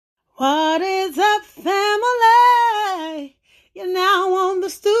What is up, family? You're now on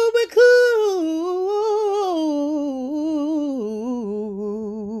the stupid coop.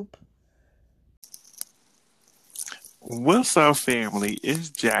 What's up, family?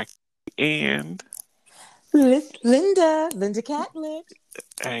 It's Jack and Linda Catlett.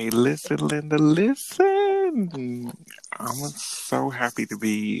 hey, listen, Linda, listen. I'm so happy to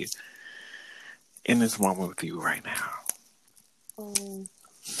be in this moment with you right now. Oh,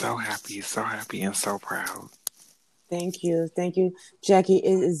 So happy, and so proud. thank you, Jackie.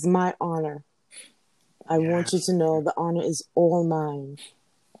 It is my honor. I want you to know the honor is all mine.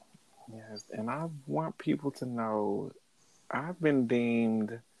 Yes, and I want people to know I've been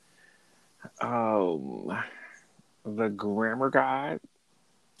deemed the grammar god,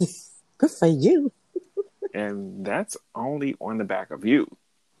 Good for you. and that's only on the back of you.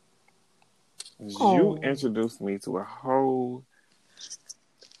 Oh. You introduced me to a whole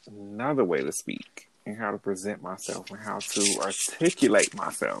another way to speak and how to present myself and how to articulate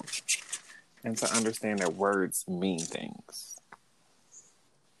myself and to understand that words mean things.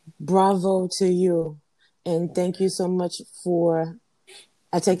 Bravo to you. And thank you so much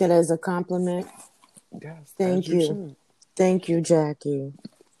I take that as a compliment. Yes, Thank you. Should. Thank you, Jackie.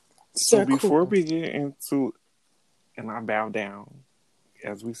 So before we get into, and I bow down,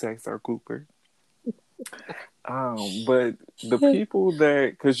 as we say, Sir Cooper. But the people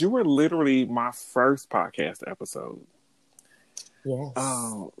because you were literally my first podcast episode. Yes.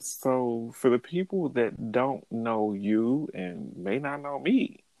 So for the people that don't know you and may not know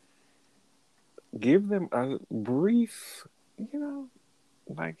me, give them a brief,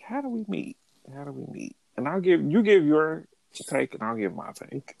 like how do we meet? And you give your take and I'll give my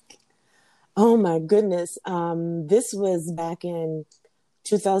take. Oh my goodness. This was back in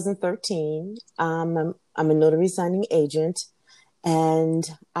 2013. I'm a notary signing agent, and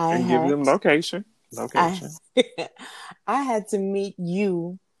give them location. I had to meet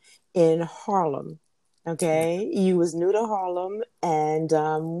you in Harlem. Okay, you was new to Harlem, and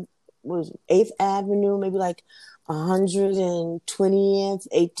was 8th Avenue, maybe like 120th,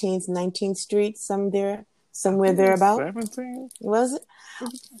 18th, 19th Street, somewhere thereabout. 17? Was it?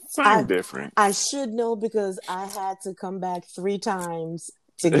 Something different. I should know because I had to come back 3 times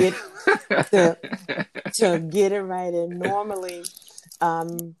to get to get it right. And normally,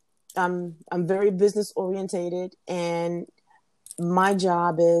 I'm very business orientated, and my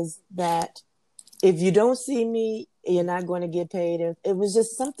job is that if you don't see me, you're not going to get paid. And it was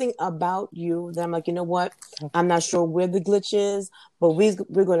just something about you that I'm like, you know what? I'm not sure where the glitch is, but we're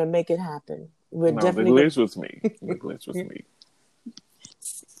going to make it happen. The glitch was me. The glitch was me.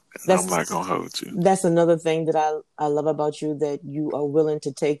 I'm not going to hold you. That's another thing that I love about you, that you are willing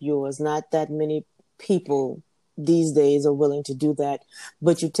to take yours. Not that many people these days are willing to do that,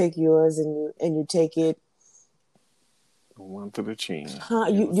 but you take yours and you take it one to the chin.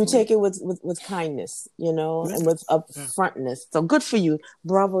 You take it with kindness, and with upfrontness. So good for you.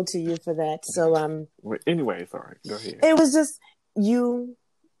 Bravo to you for that. So anyway, sorry. Go ahead. It was just, you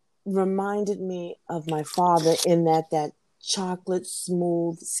reminded me of my father in that chocolate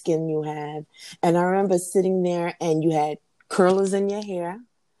smooth skin you have. And I remember sitting there and you had curlers in your hair.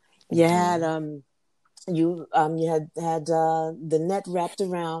 You had you had the net wrapped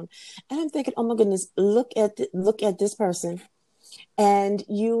around, and I'm thinking, oh my goodness, look at this person. And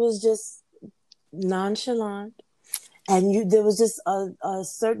you was just nonchalant, and there was just a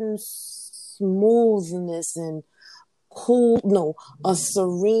certain smoothness and a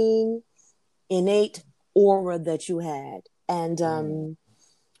serene, innate aura that you had. And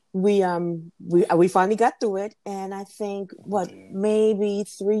we finally got through it, and I think maybe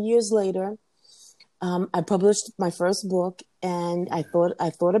 3 years later, I published my first book, and I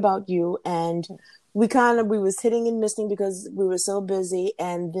thought about you, and we was hitting and missing because we were so busy.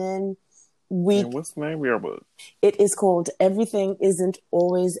 And then And what's the name of your book? It is called Everything Isn't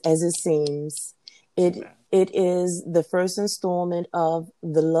Always as It Seems. It is the first installment of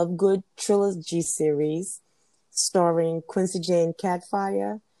the Lovegood trilogy series, starring Quincy Jane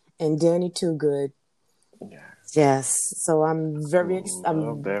Catfire and Danny Toogood. Yes. So I'm very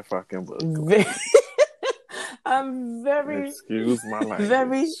love that fucking book. I'm very excuse my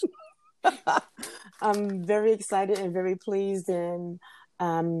language. I'm very excited and very pleased, and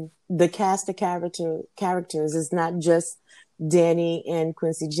the cast of characters is not just Danny and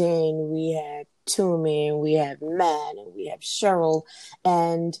Quincy Jane. We have Toomey, and we have Matt, and we have Cheryl,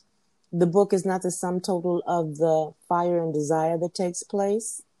 and the book is not the sum total of the fire and desire that takes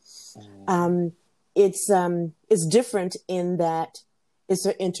place. It's different in that it's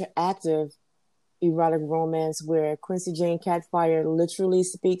an interactive erotic romance where Quincy Jane Catfire literally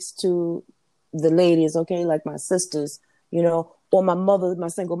speaks to the ladies, okay, like my sisters, or my mother, my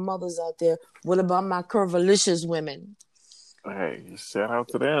single mothers out there. What about my curvilicious women? Hey, shout out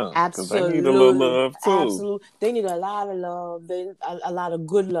to them because they need a little Absolutely, love too. absolutely. They need a lot of love. A lot of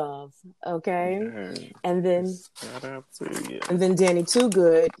good love, okay. Yeah, And then shout out to you. Danny Too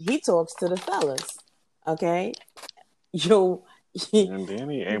Good, he talks to the fellas, okay. Yo, And then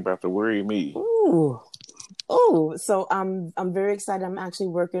he ain't about to worry me. ooh, ooh. So I'm very excited. I'm actually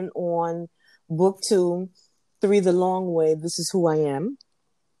working on book 2, 3 the Long Way. This is who I am.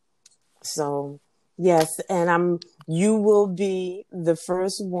 So yes, and you will be the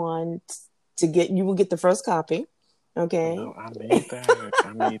first one to get. You will get the first copy. Okay. No, I need that.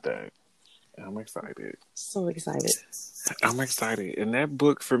 I need that. I'm excited. So excited. I'm excited. And that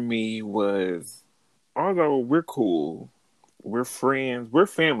book for me was, although we're cool, we're friends, we're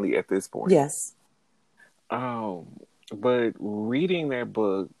family at this point. Yes. But reading that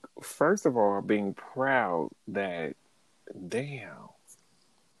book, first of all, being proud that, damn,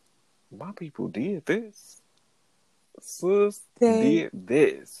 my people did this. Sis did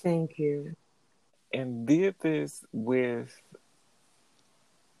this. Thank you. And did this with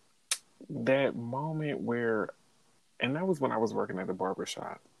that moment where, and that was when I was working at the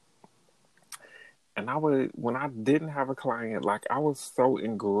barbershop. And when I didn't have a client, like I was so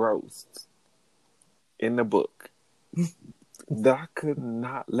engrossed in the book that I could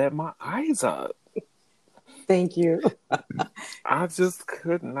not let my eyes up. Thank you. I just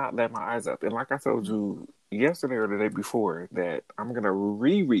could not let my eyes up. And like I told you yesterday or the day before, that I'm going to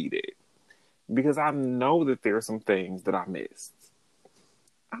reread it because I know that there are some things that I missed.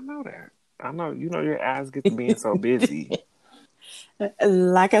 I know that. I know, your ass gets to being so busy.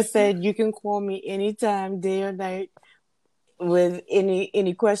 Like I said, you can call me anytime, day or night, with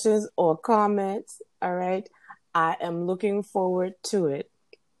any questions or comments. All right. I am looking forward to it.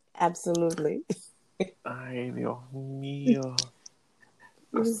 Absolutely. Ay, Dios mío.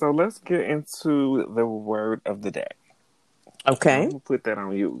 So let's get into the word of the day. Okay. I'm going to put that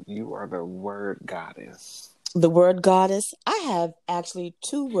on you. You are the word goddess. The word goddess. I have actually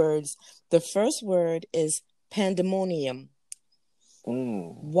 2 words. The first word is pandemonium.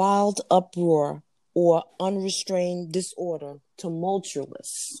 Wild uproar or unrestrained disorder,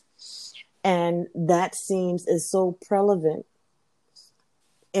 tumultuous. And that is so prevalent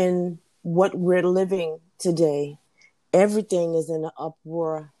in what we're living today. Everything is in an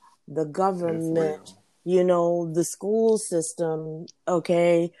uproar. The government, the school system,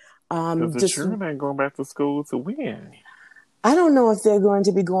 okay. Because the children ain't going back to school to when? I don't know if they're going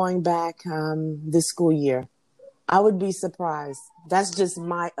to be going back this school year. I would be surprised. That's just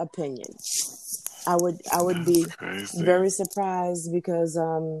my opinion. I would be very surprised because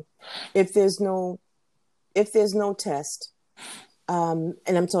if there's no test, and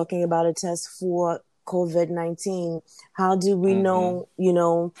I'm talking about a test for COVID-19, how do we know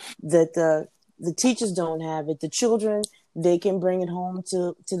that the teachers don't have it? The children, they can bring it home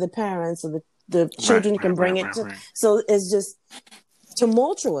to the parents, or the children can bring it to. So it's just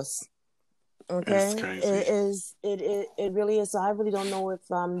tumultuous. Okay, it really is. So I really don't know if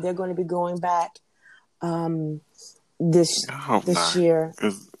they're going to be going back this year.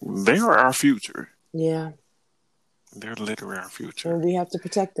 Because they are our future. Yeah, they're literally our future, and we have to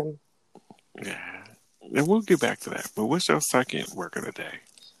protect them. Yeah, and we'll get back to that. But what's your second word of the day?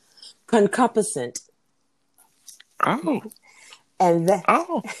 Concupiscent. Oh, and that.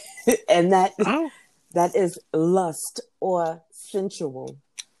 Oh, and that. Oh, that is lust or sensual.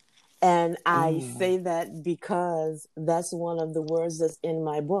 And I say that because that's one of the words that's in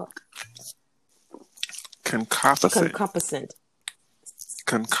my book. Concupiscent.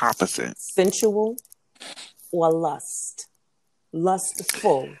 Sensual or lust.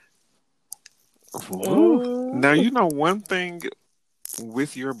 Lustful. Now, one thing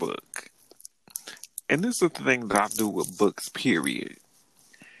with your book, and this is the thing that I do with books, period,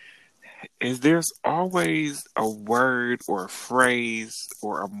 is there's always a word or a phrase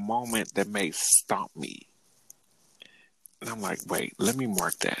or a moment that may stomp me. And I'm like, wait, let me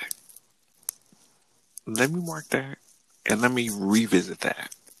mark that. And let me revisit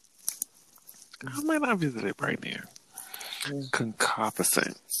that. I might not visit it right now.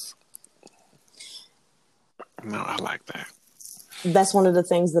 Concupiscence. No, I like that. That's one of the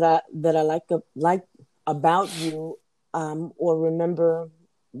things that I like about you, or remember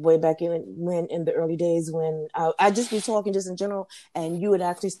way back in the early days when I just be talking just in general, and you would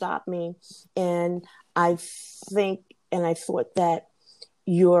actually stop me, and I thought that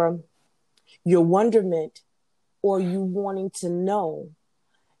your wonderment or you wanting to know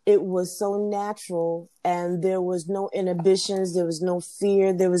it was so natural, and there was no inhibitions, there was no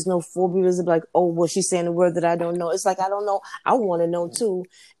fear, there was no phobia. It was like, oh, well, she's saying a word that I don't know. It's like, I don't know, I want to know too.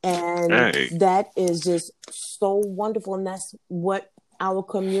 And Hey, that is just so wonderful, and that's what our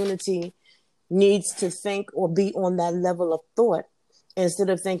community needs to think or be on that level of thought. Instead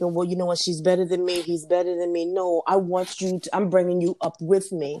of thinking, well, you know what, she's better than me, he's better than me. No, I'm bringing you up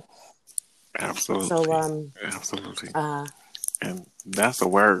with me. So, absolutely. Absolutely. And that's a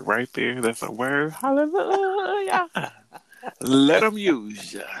word right there. That's a word. Hallelujah. Let them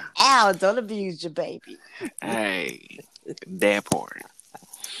use you. Al, don't abuse your baby. Hey, that part.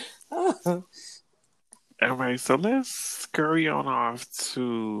 All right, so let's scurry on off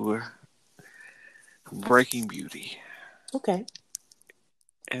to Breaking Beauty. Okay.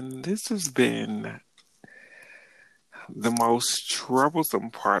 And this has been the most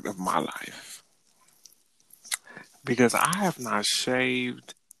troublesome part of my life because I have not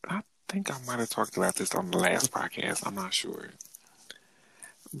shaved. I think I might have talked about this on the last podcast. I'm not sure.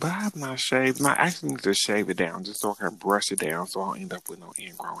 But I have not shaved. And I actually need to shave it down just so I can brush it down so I don't end up with no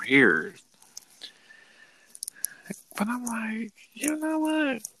ingrown hairs. But I'm like, you know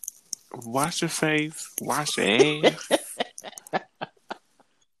what? Wash your face, wash your ass.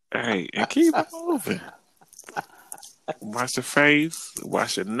 Hey, and keep it moving. Wash your face,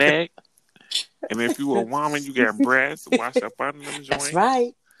 wash your neck. And if you a woman, you got breasts, wash up under them That's joints.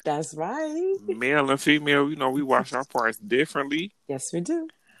 right. That's right. Male and female, we wash our parts differently. Yes, we do.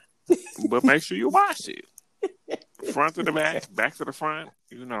 But make sure you wash it. Front to the back, back to the front.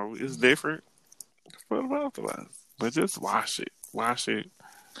 It's different for both of us. But just wash it. Wash it.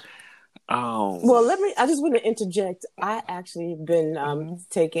 Well, I just want to interject. I actually been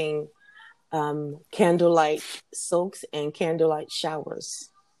taking candlelight soaks and candlelight showers.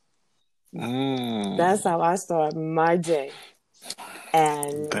 That's how I start my day.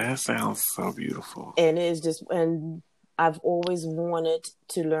 And that sounds so beautiful. And and I've always wanted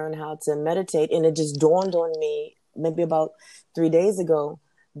to learn how to meditate. And it just dawned on me maybe about 3 days ago,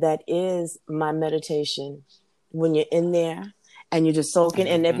 that is my meditation. When you're in there and you're just soaking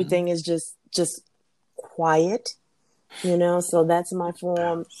and everything is just quiet, so that's my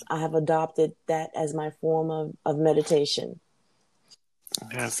form. I have adopted that as my form of meditation.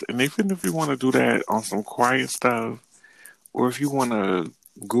 Yes, and even if you want to do that on some quiet stuff, or if you want to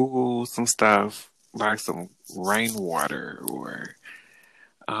Google some stuff like some rainwater, or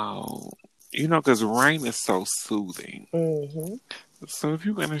because rain is so soothing. Mm-hmm. So if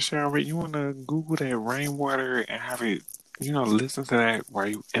you're in the shower, you want to Google that rainwater and have it, listen to that while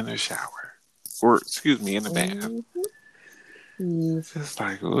you're in the shower, or excuse me, in the bath. Mm-hmm. It's just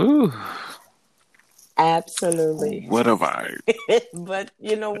like, ooh. Absolutely. What a vibe. But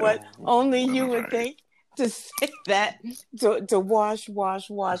you know what? Only you would think to say that, to wash.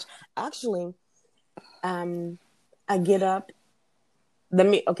 Actually, I get up. Let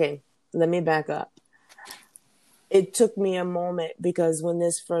me back up. It took me a moment because when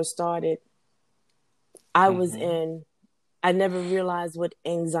this first started, I never realized what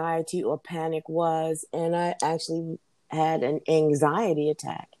anxiety or panic was. And I actually had an anxiety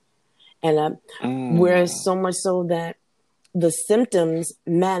attack. And whereas so much so that the symptoms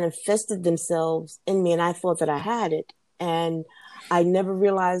manifested themselves in me, and I thought that I had it. And I never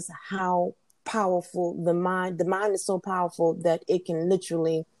realized how powerful the mind is so powerful that it can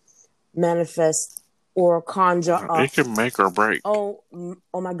literally manifest or conjure up. It can make or break. Oh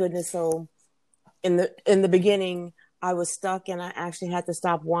my goodness. So in the beginning, I was stuck, and I actually had to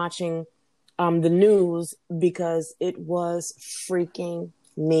stop watching the news because it was freaking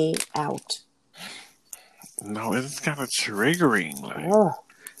me out. No, it's kind of triggering,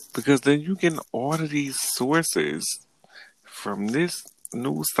 because then you get all of these sources from this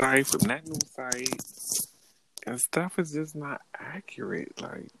news site, from that news site, and stuff is just not accurate.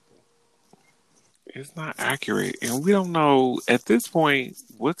 It's not accurate, and we don't know at this point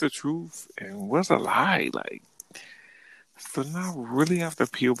what's the truth and what's a lie. So now we really have to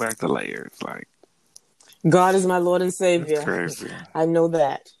peel back the layers. God is my Lord and Savior. It's crazy. I know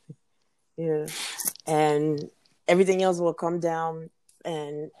that. Yeah. And everything else will come down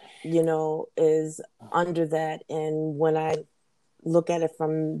and, is under that. And when I look at it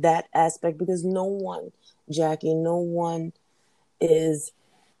from that aspect, because no one is,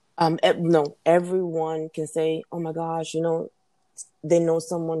 everyone can say, oh my gosh, they know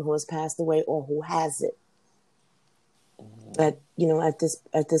someone who has passed away or who has it. At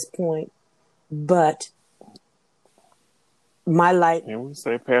this point. But my light. And when you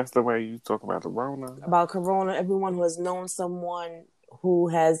say passed away, you talk about the Rona? About Corona, everyone who has known someone who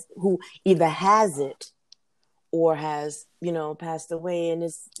either has it or has, passed away, and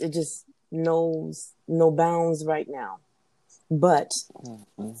it just knows no bounds right now. But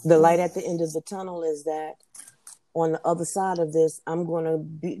the light at the end of the tunnel is that on the other side of this, I'm going to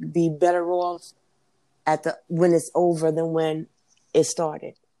be better off when it's over than when it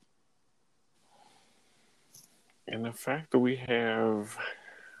started. And the fact that we have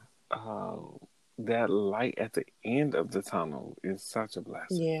that light at the end of the tunnel is such a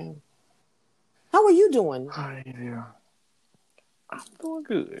blessing. Yeah. How are you doing? Yeah. I'm doing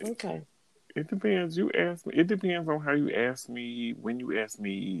good. Okay. It depends. You ask me. It depends on how you ask me. When you ask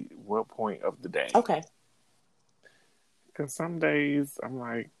me, what point of the day? Okay. Because some days I'm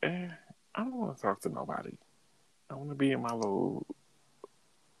like, I don't want to talk to nobody. I want to be in my little,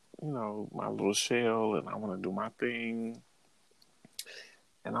 my little shell, and I want to do my thing.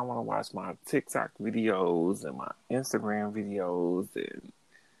 And I want to watch my TikTok videos and my Instagram videos, and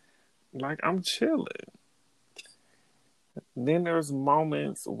like I'm chilling. Then there's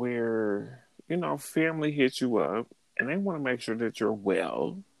moments where, family hits you up and they want to make sure that you're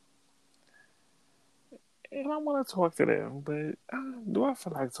well. And I want to talk to them, but do I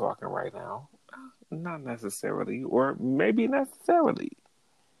feel like talking right now? Not necessarily, or maybe necessarily.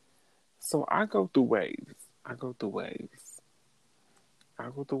 So I go through waves.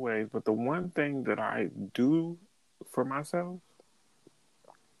 But the one thing that I do for myself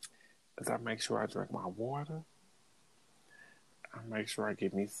is I make sure I drink my water. I make sure I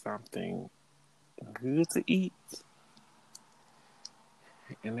get me something good to eat.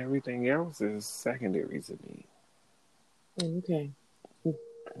 And everything else is secondary to me. Okay.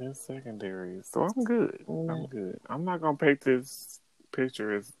 It's secondary. So I'm good. I'm good. I'm not going to paint this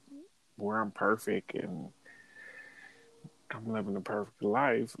picture as where I'm perfect and I'm living a perfect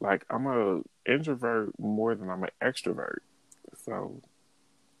life. Like, I'm an introvert more than I'm an extrovert. So,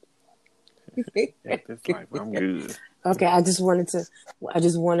 at this life, I'm good. Okay, I just wanted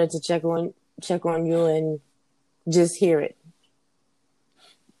to check on you and just hear it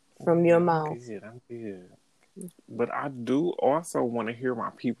from your mouth. I'm good. But I do also want to hear my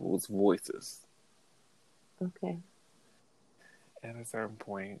people's voices. Okay. At a certain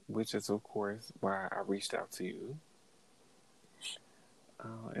point, which is of course why I reached out to you.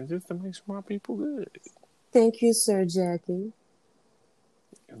 And just to make sure my people good. Thank you, Sir Jackie.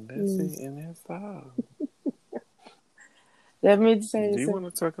 And that's it, and that's all. Let me say. Do you want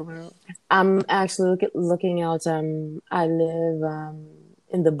to talk about? I'm actually looking out. I live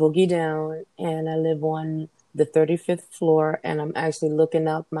in the Boogie Down, and I live on the 35th floor, and I'm actually looking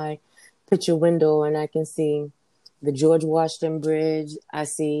out my picture window, and I can see the George Washington Bridge. I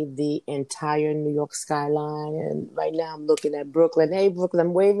see the entire New York skyline, and right now I'm looking at Brooklyn. Hey, Brooklyn,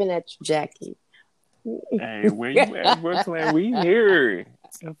 I'm waving at you, Jackie. Hey, where you at, Brooklyn? We here.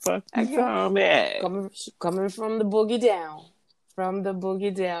 The fuck you coming from the Boogie Down. From the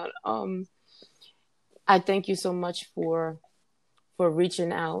Boogie Down. I thank you so much for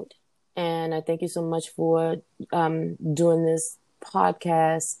reaching out, and I thank you so much for doing this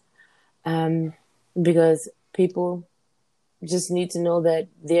podcast, because people just need to know that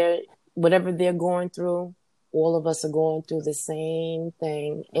whatever they're going through, all of us are going through the same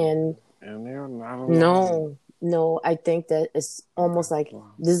thing, and they're not alone. No, I think that it's almost like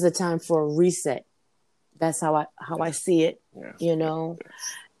this is a time for a reset. That's how I see it, yes.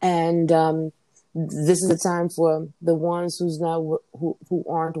 And this is a time for the ones who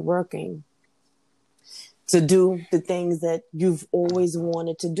aren't working to do the things that you've always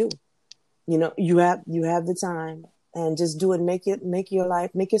wanted to do. You have the time, and just do it. Make your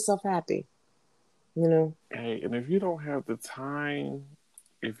life, make yourself happy. Hey, and if you don't have the time,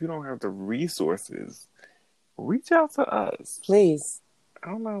 if you don't have the resources, reach out to us, please. I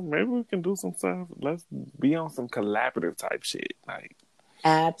don't know. Maybe we can do some stuff. Let's be on some collaborative type shit. Like,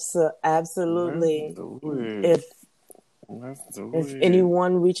 absolutely. Let's do if it.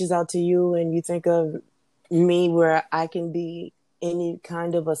 anyone reaches out to you and you think of me where I can be any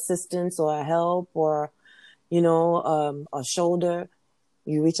kind of assistance or help or, a shoulder,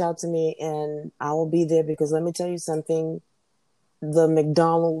 you reach out to me and I will be there, because let me tell you something. The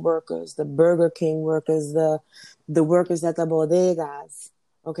McDonald's workers, the Burger King workers, the workers at the bodegas,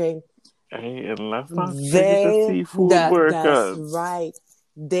 okay? Hey, and let's not forget the seafood workers. That's right.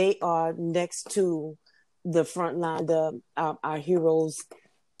 They are next to the front line, our heroes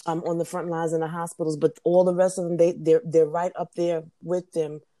on the front lines in the hospitals, but all the rest of them, they're right up there with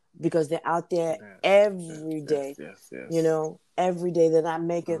them, because they're out there every day. Yes. Every day. They're not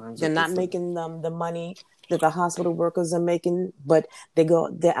making 100%. They're not making the money that the hospital workers are making, but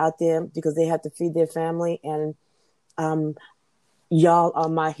they're out there because they have to feed their family, and y'all are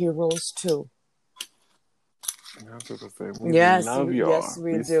my heroes too. That's what I say. We Yes, love yes, y'all,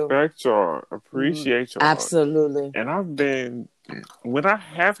 we do. respect y'all, appreciate y'all. Absolutely. And when I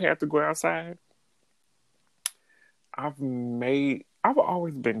have had to go outside, I've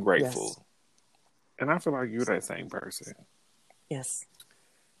always been Yes, grateful. And I feel like you're that same person. yes.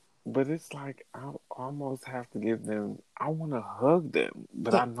 But it's like I almost have to I want to hug them,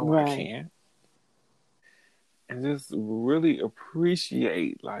 but I know I Right. can't. And just really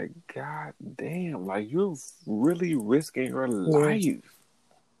appreciate, like, God damn, like, you're really risking your Yeah, life.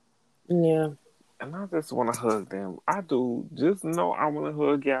 yeah. And I just want to hug them. I do. Just know I want to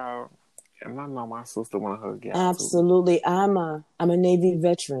hug y'all. And I know my sister want to hug y'all too. Absolutely. I'm a Navy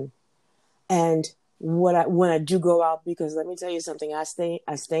veteran, and when I do go out, because let me tell you something, I stay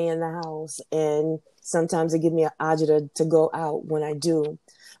in the house, and sometimes they give me an agita to go out when I do,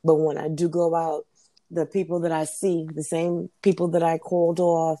 but when I do go out, the people that I see, the same people that I called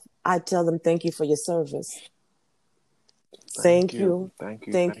off, I tell them thank you for your service. Thank Thank you. you. Thank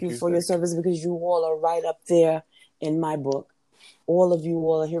you. Thank Thank you you. for your Thank you. service, because you all are right up there in my book. All of you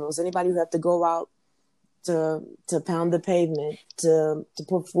all are heroes. Anybody who have to go out to pound the pavement, to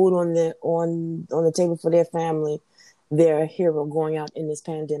put food on the table for their family, they're a hero going out in this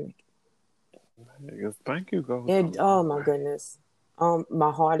pandemic. Yes, thank you goes a Oh long my way. goodness.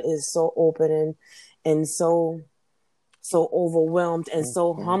 My heart is so open and so overwhelmed and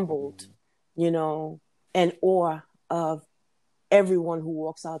so humbled, you know, and awe of everyone who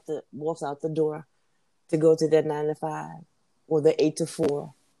walks out the door to go to that 9 to 5 or the 8 to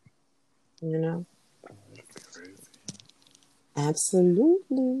 4, you know. It's crazy.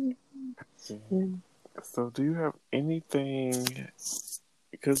 Absolutely. Yeah. So, do you have anything?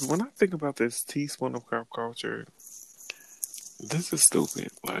 Because when I think about this teaspoon of crop culture, this is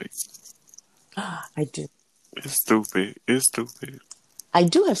stupid. Like, I do. it's stupid. It's stupid. I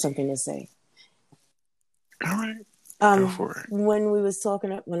do have something to say. All right, go for it. When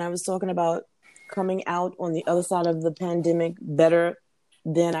I was talking about coming out on the other side of the pandemic better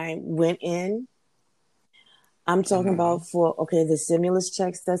than I went in, I'm talking Mm-hmm. about the stimulus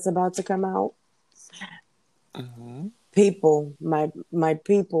checks that's about to come out. Mm-hmm. People, my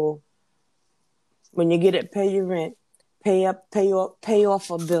people, when you get it, pay your rent, pay off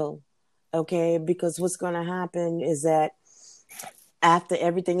a bill, okay? Because what's going to happen is that after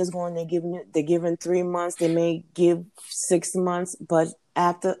everything is going, they're giving 3 months. They may give 6 months, but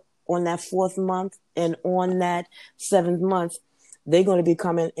after on that fourth month and on that seventh month, they're going to be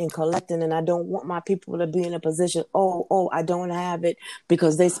coming and collecting. And I don't want my people to be in a position, I don't have it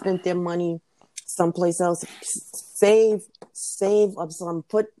because they spent their money someplace else. Save up some.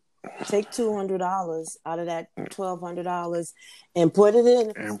 Take $200 out of that $1,200 and And put it in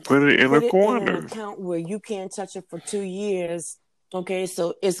a put it in an corner. account where you can't touch it for 2 years. Okay,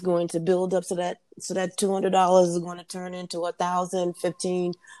 so it's going to build up, so that $200 is going to turn into 1,000,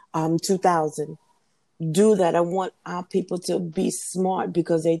 15, 2,000. Do that. I want our people to be smart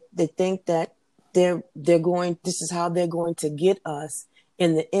because they think that they're going. This is how they're going to get us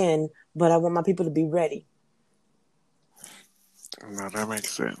in the end. But I want my people to be ready. No, that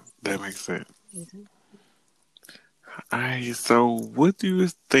makes sense. That makes sense. Okay. So what do you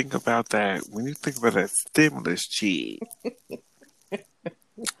think about that when you think about that stimulus check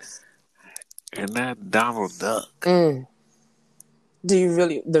and that Donald Duck? Mm. Do you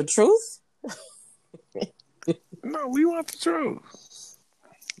really the truth? No, we want the truth.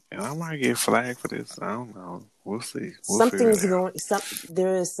 And I might get flagged for this. I don't know. We'll see. We'll figure Something's it out. going.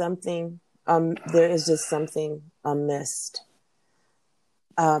 There is just something amiss.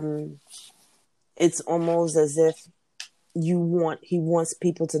 Um, it's almost as if he wants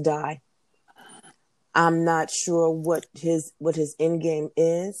people to die. I'm not sure what his end game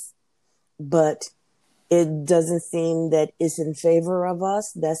is, but it doesn't seem that it's in favor of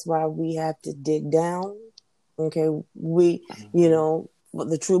us. That's why we have to dig down. Okay, Mm-hmm.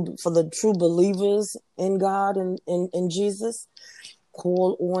 for the true believers in God and in Jesus,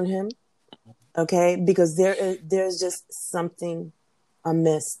 call on Him. Okay, because there's just something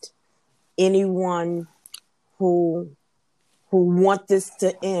amiss. Anyone who want this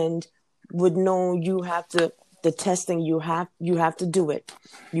to end would know you have to the testing you have to do it.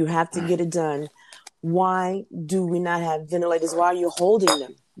 You have to get it done. Why do we not have ventilators? Why are you holding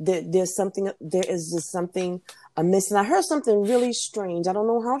them? There is just something amiss. And I heard something really strange. I don't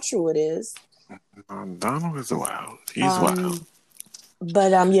know how true it is. Donald is wild. He's wild. Um,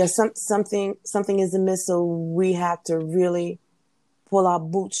 but yeah, something is amiss. So we have to really pull our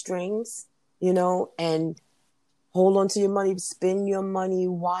bootstrings, and hold on to your money, spend your money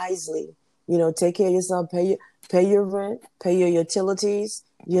wisely. Take care of yourself, pay your rent, pay your utilities,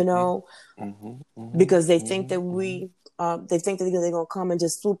 you know, Mm-hmm. because they think that Mm-hmm. they think that they're gonna come and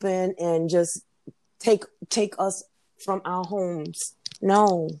just swoop in and just take us from our homes.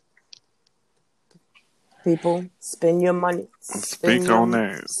 No, people, spend your money, Speak on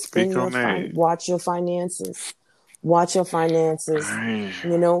that. Speak on that. watch your finances, watch your finances. Man.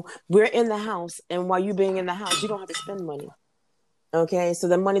 You know, we're in the house, and while you being in the house, you don't have to spend money. Okay, so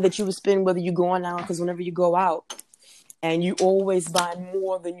the money that you would spend, whether you're going out, because whenever you go out and you always buy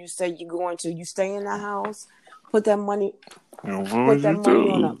more than you say you're going to, you stay in the house, put that money, And what would you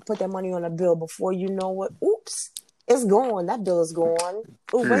do? put that money on a bill. Before you know it, oops, it's gone. That bill is gone.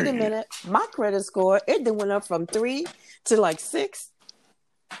 Oh, wait a Period. minute, my credit score it then went up from 3 to like 6.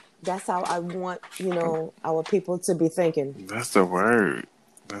 That's how I want our people to be thinking. That's the word.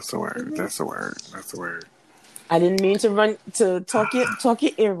 That's the word. Hmm. That's the word. That's the word. I didn't mean to run to talk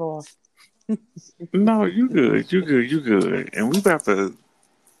your ear off. No, you good. You good. You good. And we about to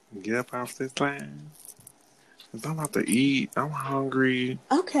get up off this thing. 'Cause I'm about to eat. I'm hungry.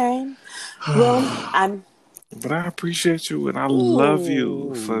 Okay. Well, I'm. But I appreciate you and I love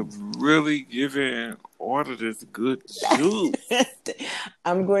you for Ooh. really giving all of this good juice.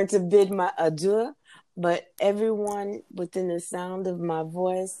 I'm going to bid my adieu, but everyone within the sound of my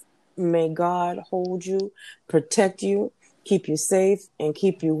voice, may God hold you, protect you, keep you safe, and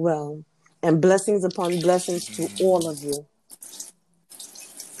keep you well. And blessings upon blessings to all of you.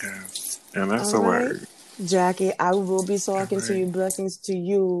 Yes. And that's All a right, word. Jackie, I will be All talking to right. you. Blessings to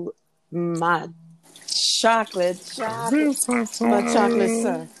you, my chocolate, This is my chocolate tomorrow.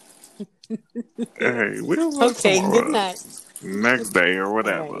 sir. Hey, we'll work Okay, good tomorrow. night. Next day or All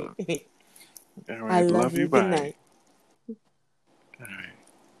whatever. right. All I right. love Love you. you. Good Bye. night. All right.